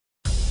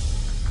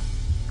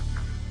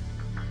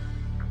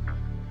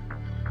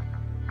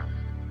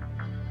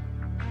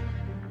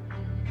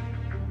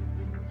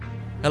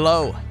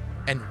Hello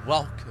and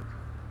welcome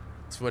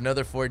to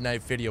another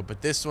Fortnite video,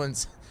 but this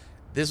one's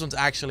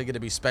actually going to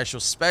be special,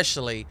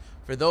 especially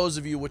for those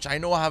of you, which I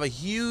know have a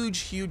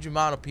huge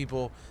amount of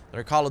people that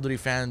are Call of Duty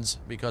fans,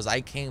 because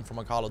I came from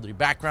a Call of Duty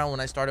background when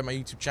I started my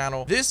YouTube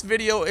channel. This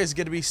video is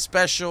going to be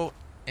special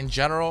in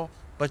general,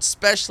 but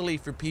especially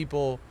for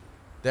people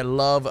that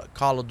love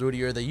Call of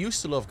Duty or that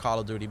used to love Call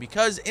of Duty,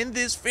 because in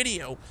this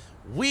video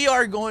we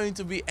are going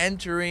to be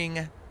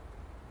entering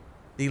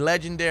the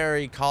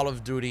legendary Call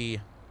of Duty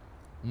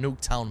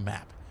NUKETOWN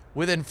map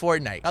within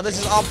Fortnite. Now this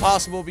is all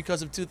possible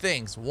because of two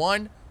things.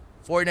 One,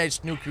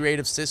 Fortnite's new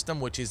creative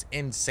system, which is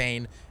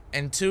insane,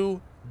 and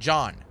two,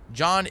 John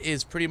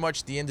is pretty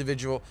much the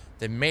individual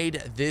that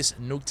made this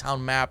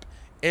NUKETOWN map.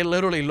 It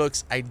literally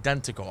looks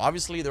identical.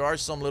 Obviously there are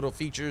some little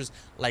features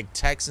like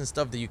text and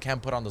stuff that you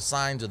can't put on the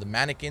signs or the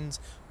mannequins,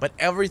 but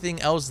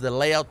everything else, the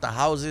layout, the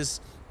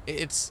houses,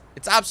 it's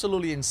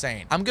absolutely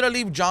insane. I'm gonna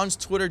leave John's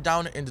Twitter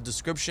down in the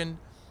description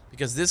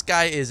because this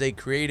guy is a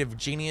creative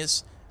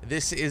genius.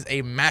 This is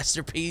a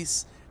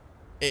masterpiece.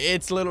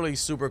 It's literally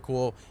super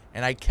cool,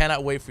 and I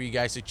cannot wait for you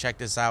guys to check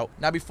this out.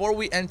 Now, before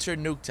we enter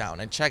NUKETOWN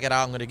and check it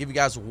out, I'm going to give you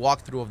guys a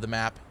walkthrough of the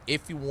map.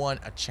 If you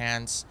want a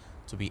chance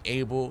to be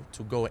able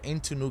to go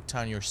into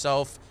NUKETOWN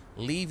yourself,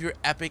 leave your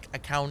Epic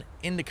account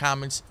in the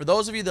comments. For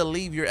those of you that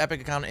leave your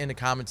Epic account in the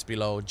comments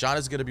below, John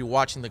is going to be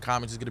watching the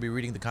comments. He's going to be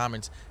reading the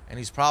comments, and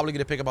he's probably going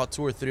to pick about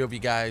 2 or 3 of you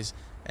guys,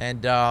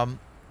 and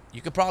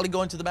you could probably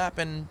go into the map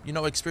and, you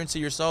know, experience it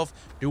yourself,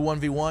 do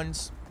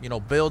 1v1s, you know,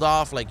 build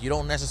off. Like, you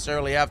don't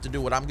necessarily have to do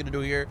what I'm gonna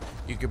do here.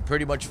 You can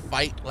pretty much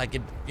fight like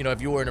it, you know,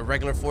 if you were in a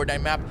regular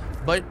Fortnite map,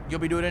 but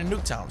you'll be doing it in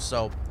NUKETOWN.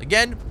 So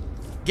again,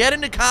 get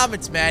in the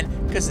comments, man,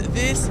 because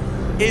this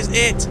is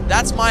it.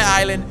 That's my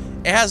island.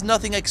 It has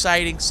nothing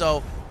exciting,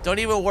 so don't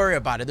even worry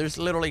about it. There's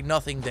literally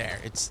nothing there.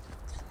 It's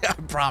I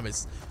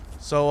promise.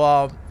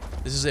 So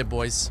this is it,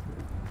 boys.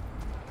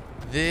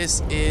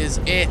 This is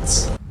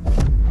it.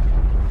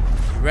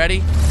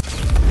 Ready?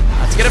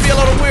 It's gonna be a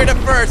little weird at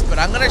first, but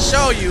I'm gonna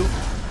show you.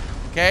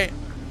 Okay,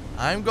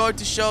 I'm going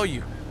to show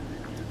you.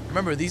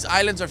 Remember, these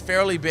islands are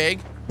fairly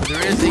big.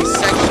 There is a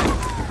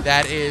section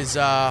that is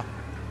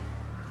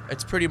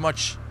it's pretty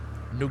much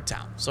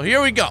NUKETOWN. So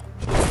here we go.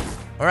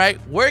 All right,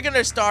 we're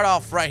gonna start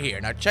off right here.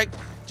 Now check,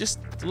 just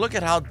look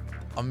at how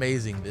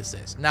amazing this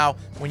is. Now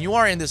when you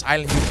are in this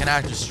island, you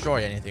cannot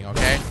destroy anything.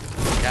 Okay,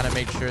 you gotta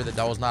make sure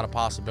that was not a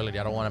possibility.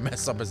 I don't want to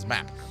mess up his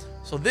map.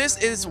 So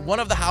this is one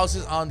of the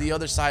houses on the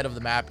other side of the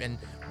map, and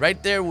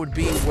right there would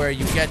be where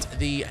you get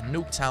the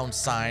NUKETOWN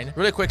sign.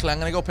 Really quickly, I'm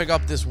gonna go pick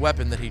up this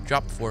weapon that he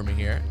dropped for me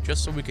here,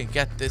 just so we can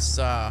get this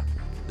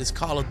this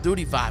Call of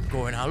Duty vibe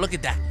going on. Look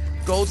at that,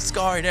 gold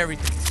scar and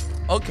everything.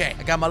 Okay,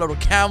 I got my little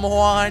camo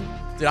on.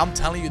 Dude, I'm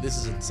telling you, this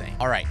is insane.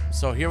 All right,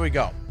 so here we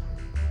go.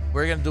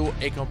 We're gonna do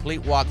a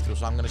complete walkthrough.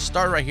 So I'm gonna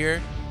start right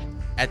here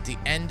at the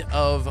end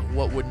of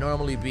what would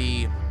normally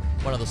be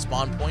one of the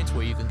spawn points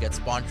where you can get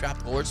spawn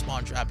trapped or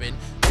spawn trap in.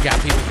 You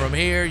got people from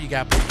here, you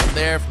got people from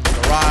there, from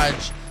the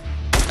garage,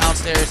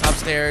 downstairs,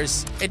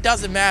 upstairs. It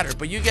doesn't matter,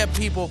 but you get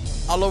people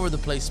all over the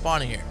place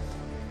spawning here.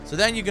 So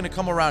then you're gonna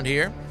come around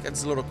here, get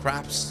these little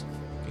craps.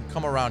 You can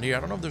come around here.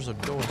 I don't know if there's a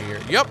door here.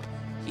 Yep,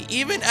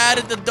 he even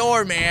added the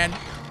door, man.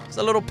 There's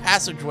a little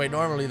passageway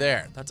normally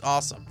there. That's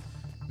awesome.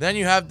 Then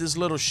you have this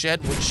little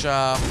shed, which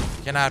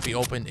cannot be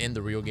opened in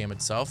the real game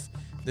itself.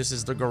 This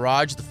is the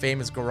garage, the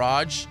famous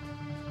garage.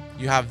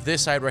 You have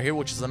this side right here,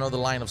 which is another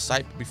line of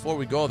sight. But before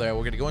we go there,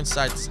 we're gonna go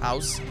inside this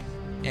house,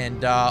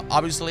 and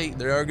obviously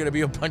there are gonna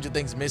be a bunch of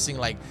things missing,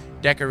 like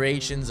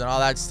decorations and all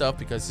that stuff,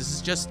 because this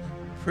is just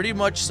pretty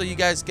much so you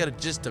guys get a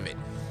gist of it.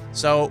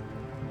 So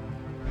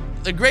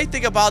the great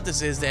thing about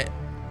this is that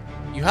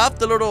you have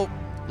the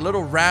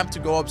little ramp to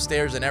go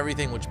upstairs and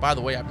everything, which, by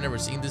the way, I've never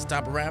seen this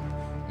type of ramp.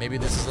 Maybe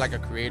this is like a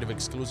creative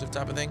exclusive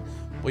type of thing.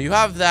 But you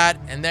have that,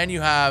 and then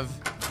you have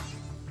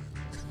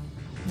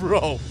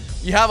bro,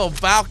 you have a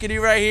balcony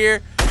right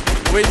here,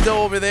 window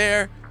over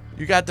there.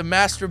 You got the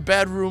master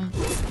bedroom.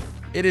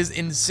 It is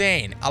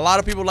insane. A lot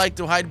of people like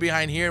to hide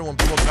behind here. When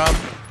people come,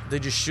 they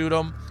just shoot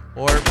them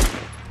or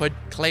put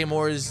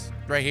claymores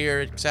right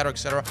here, etc.,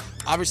 etc.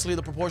 Obviously,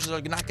 the proportions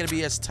are not going to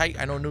be as tight.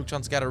 I know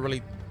NUKETOWN's got a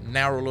really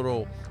narrow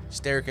little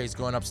staircase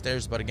going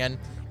upstairs, but again,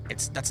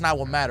 that's not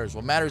what matters.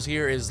 What matters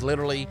here is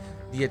literally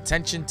the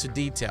attention to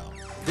detail.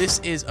 This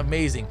is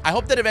amazing. I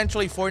hope that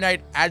eventually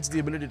Fortnite adds the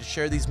ability to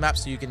share these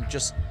maps so you can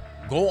just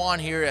go on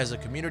here as a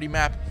community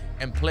map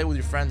and play with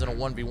your friends in a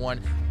 1v1.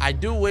 I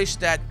do wish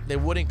that they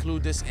would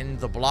include this in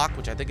the block,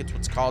 which I think it's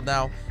what's called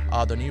now,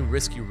 the new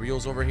risky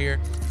reels over here,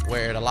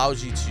 where it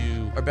allows you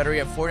to, or better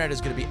yet, Fortnite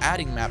is going to be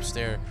adding maps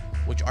there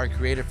which are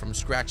created from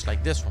scratch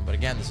like this one. But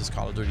again, this is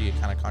Call of Duty. It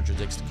kind of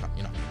contradicts the,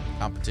 you know,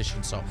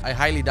 competition, so I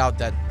highly doubt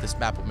that this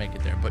map will make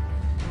it there, but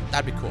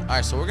that'd be cool. All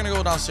right, so we're gonna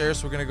go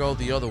downstairs. We're gonna go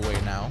the other way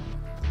now.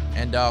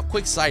 And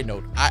quick side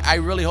note, I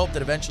really hope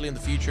that eventually in the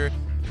future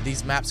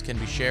these maps can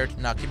be shared.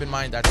 Now keep in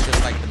mind, that's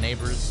just like the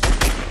neighbors.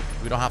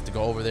 We don't have to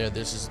go over there.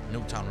 This is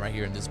NUKETOWN right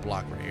here in this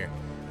block right here.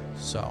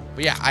 So,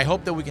 but yeah, I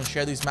hope that we can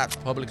share these maps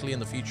publicly in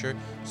the future,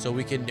 so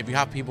we can, if you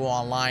have people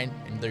online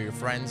and they're your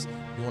friends,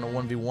 you want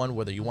to 1v1,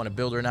 whether you want to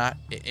build or not,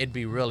 it'd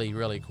be really,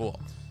 really cool.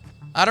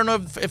 I don't know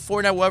if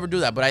Fortnite will ever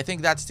do that, but I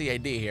think that's the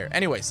idea here.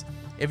 Anyways,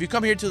 if you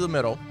come here to the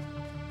middle,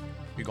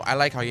 you go. I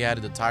like how he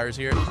added the tires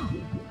here,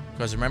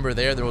 because remember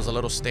there was a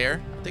little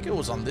stair. I think it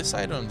was on this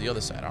side or on the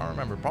other side. I don't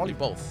remember. Probably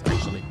both,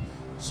 actually.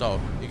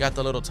 So you got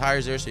the little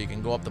tires there, so you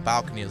can go up the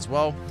balcony as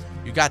well.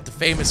 You got the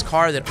famous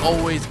car that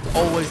always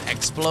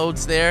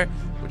explodes there,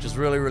 which is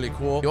really, really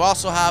cool. You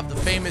also have the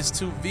famous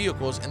 2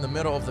 vehicles in the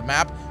middle of the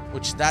map,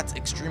 which that's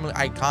extremely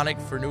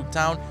iconic for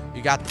Nuketown.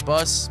 You got the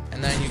bus,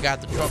 and then you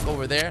got the truck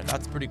over there.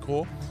 That's pretty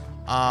cool.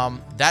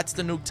 That's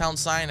the Nuketown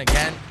sign.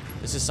 Again,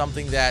 this is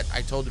something that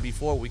I told you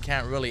before. We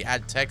can't really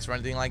add text or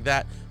anything like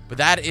that, but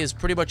that is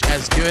pretty much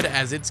as good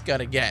as it's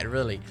gonna get,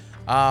 really.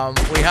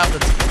 We have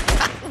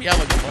we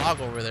have a clock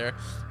over there.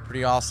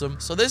 Pretty awesome.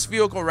 So this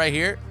vehicle right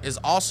here is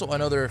also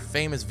another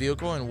famous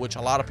vehicle in which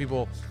a lot of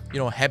people, you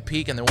know, head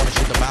peek and they want to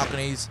shoot the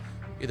balconies,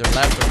 either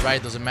left or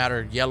right, doesn't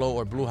matter, yellow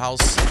or blue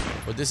house.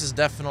 But this is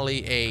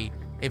definitely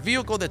a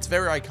vehicle that's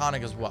very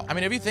iconic as well. I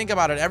mean, if you think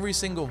about it, every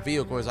single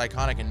vehicle is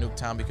iconic in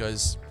Nuketown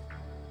because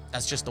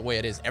that's just the way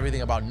it is.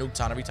 Everything about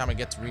Nuketown, every time it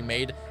gets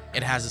remade,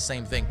 it has the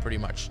same thing pretty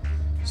much.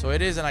 So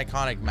it is an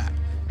iconic map.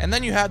 And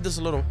then you have this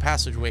little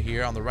passageway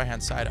here on the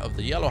right-hand side of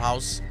the yellow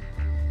house,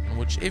 in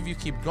which if you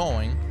keep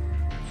going,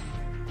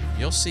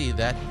 you'll see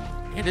that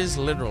it is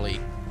literally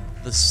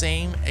the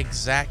same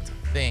exact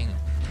thing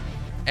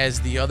as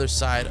the other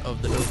side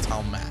of the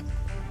Nuketown map.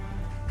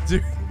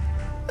 Dude.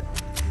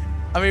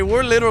 I mean,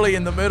 we're literally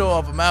in the middle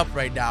of a map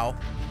right now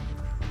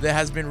that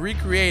has been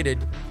recreated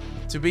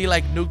to be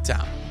like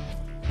Nuketown.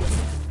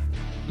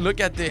 Look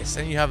at this.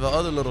 And you have the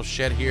other little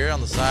shed here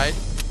on the side.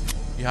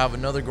 You have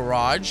another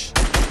garage,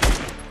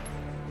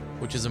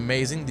 which is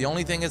amazing. The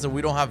only thing is that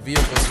we don't have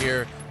vehicles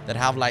here that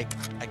have like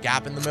a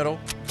gap in the middle,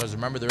 because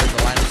remember there is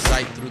a line of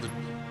sight through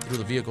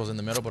the vehicles in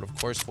the middle. But of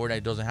course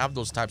Fortnite doesn't have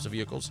those types of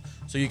vehicles,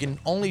 so you can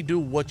only do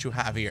what you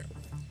have here.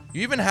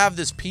 You even have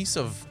this piece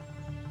of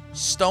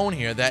stone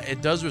here that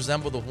it does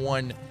resemble the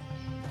one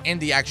in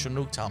the actual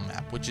Nuketown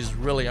map, which is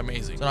really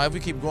amazing. So now if we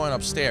keep going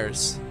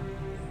upstairs,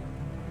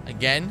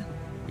 again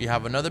we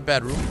have another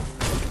bedroom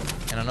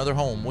and another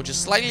home, which is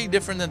slightly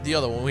different than the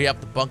other one. We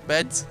have the bunk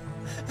beds.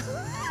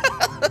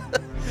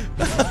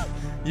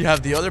 You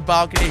have the other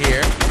balcony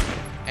here,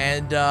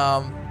 and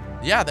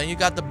yeah, then you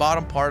got the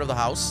bottom part of the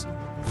house.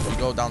 You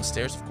go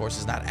downstairs, of course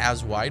it's not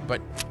as wide,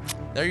 but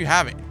there you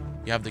have it.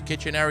 You have the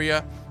kitchen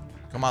area,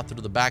 come out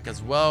through the back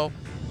as well,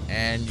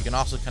 and you can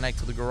also connect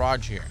to the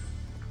garage here.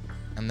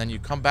 And then you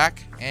come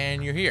back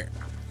and you're here.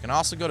 You can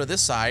also go to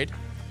this side,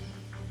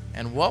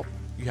 and well,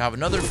 you have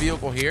another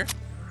vehicle here,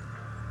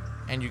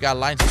 and you got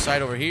lines of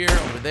sight over here,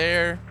 over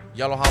there,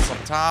 yellow house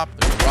up top,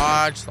 the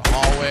garage, the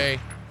hallway,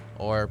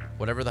 or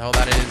whatever the hell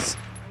that is,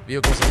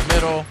 vehicles in the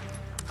middle.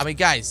 I mean,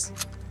 guys,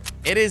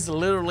 it is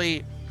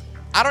literally,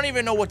 I don't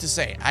even know what to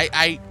say.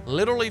 I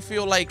literally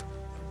feel like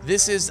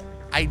this is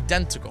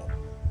identical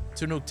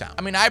to Nuketown.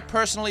 I mean, I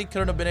personally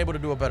couldn't have been able to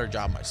do a better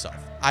job myself.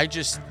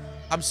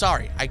 I'm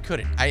sorry, I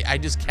couldn't. I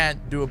just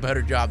can't do a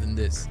better job than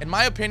this. In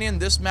my opinion,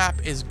 this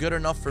map is good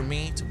enough for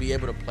me to be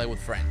able to play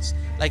with friends.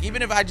 Like,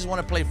 even if I just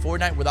want to play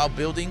Fortnite without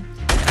building,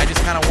 and I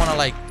just kind of want to,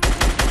 like,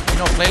 you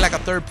know, play like a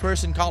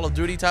third-person Call of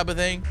Duty type of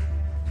thing,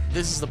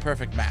 this is the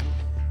perfect map.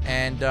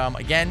 And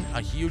again,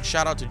 a huge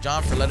shout out to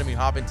John for letting me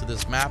hop into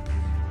this map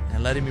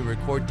and letting me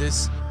record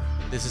this.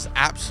 This is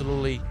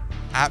absolutely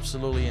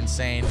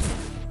insane.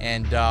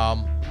 And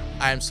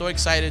I am so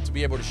excited to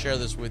be able to share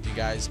this with you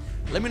guys.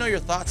 Let me know your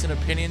thoughts and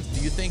opinions.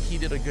 Do you think he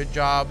did a good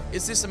job?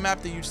 Is this a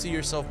map that you see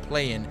yourself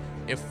playing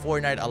if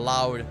Fortnite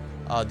allowed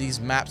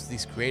these maps,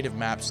 these creative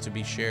maps, to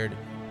be shared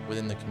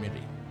within the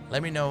community?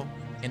 Let me know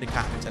in the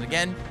comments. And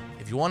again,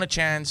 if you want a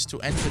chance to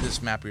enter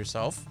this map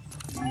yourself,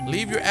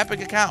 leave your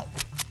Epic account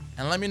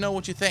and let me know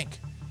what you think.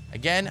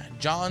 Again,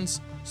 John's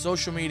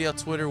social media,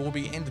 Twitter, will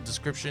be in the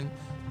description.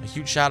 A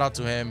huge shout out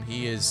to him.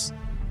 He's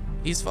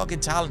fucking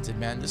talented,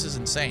 man. This is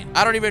insane.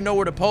 I don't even know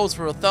where to pose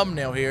for a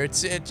thumbnail here. It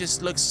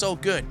just looks so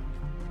good.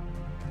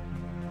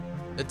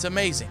 It's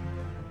amazing.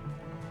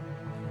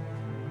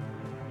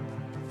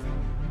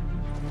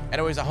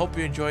 Anyways, I hope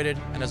you enjoyed it.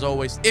 And as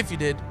always, if you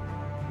did,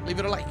 leave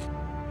it a like.